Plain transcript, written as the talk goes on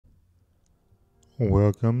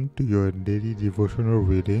Welcome to your daily devotional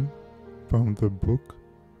reading from the book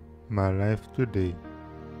My Life Today,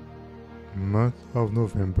 month of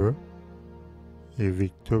November, A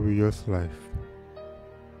Victorious Life.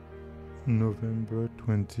 November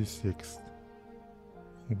 26th.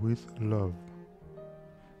 With love.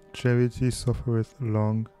 Charity suffereth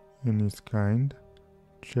long and is kind.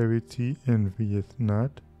 Charity envieth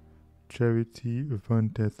not. Charity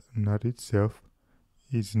vaunteth not itself,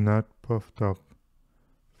 is not puffed up.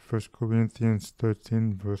 1 Corinthians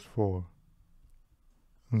 13 verse 4.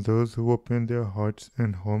 Those who open their hearts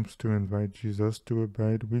and homes to invite Jesus to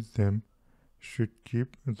abide with them should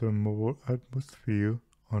keep the moral atmosphere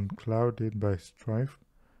unclouded by strife,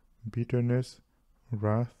 bitterness,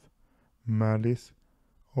 wrath, malice,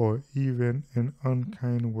 or even an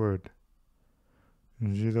unkind word.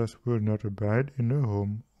 Jesus will not abide in a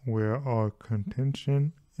home where are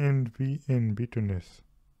contention, envy, and bitterness.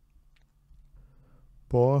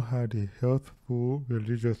 Paul had a healthful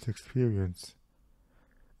religious experience.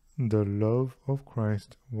 The love of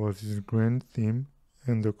Christ was his grand theme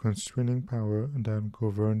and the constraining power that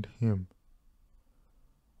governed him.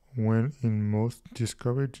 When in most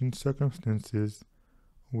discouraging circumstances,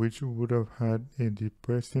 which would have had a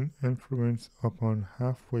depressing influence upon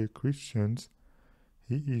halfway Christians,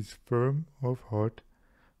 he is firm of heart,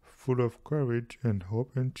 full of courage and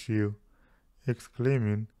hope and cheer,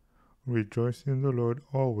 exclaiming, "Rejoice in the Lord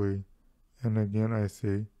always," and again I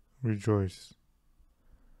say, rejoice.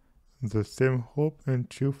 The same hope and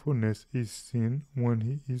cheerfulness is seen when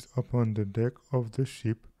he is upon the deck of the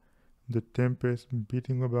ship, the tempest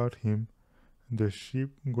beating about him, the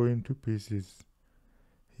ship going to pieces.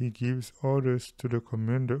 He gives orders to the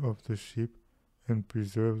commander of the ship and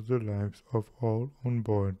preserves the lives of all on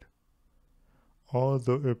board.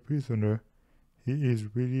 Although a prisoner, he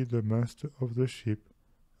is really the master of the ship,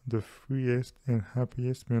 the freest and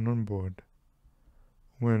happiest man on board.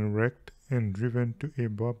 When wrecked and driven to a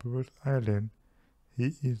barbarous island,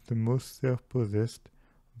 he is the most self-possessed,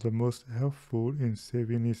 the most helpful in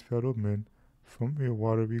saving his fellow men from a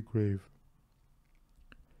watery grave.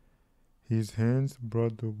 His hands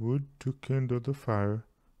brought the wood to kindle the fire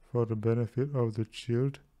for the benefit of the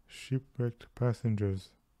chilled, shipwrecked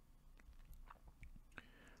passengers.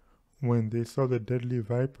 When they saw the deadly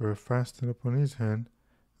viper fastened upon his hand,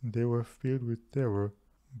 they were filled with terror,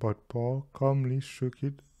 but Paul calmly shook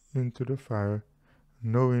it into the fire,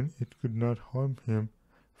 knowing it could not harm him,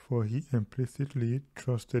 for he implicitly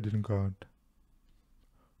trusted in God.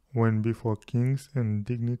 When before kings and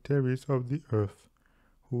dignitaries of the earth,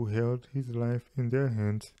 who held his life in their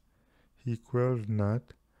hands, he quailed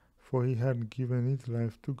not, for he had given his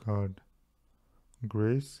life to God.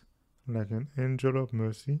 Grace, like an angel of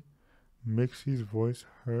mercy, makes his voice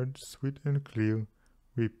heard sweet and clear,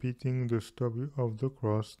 repeating the story of the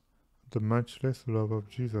cross, the matchless love of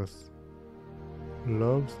Jesus.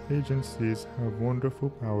 Love's agencies have wonderful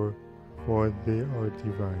power, for they are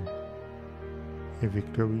divine. A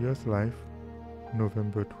Victorious Life,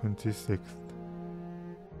 November 26th.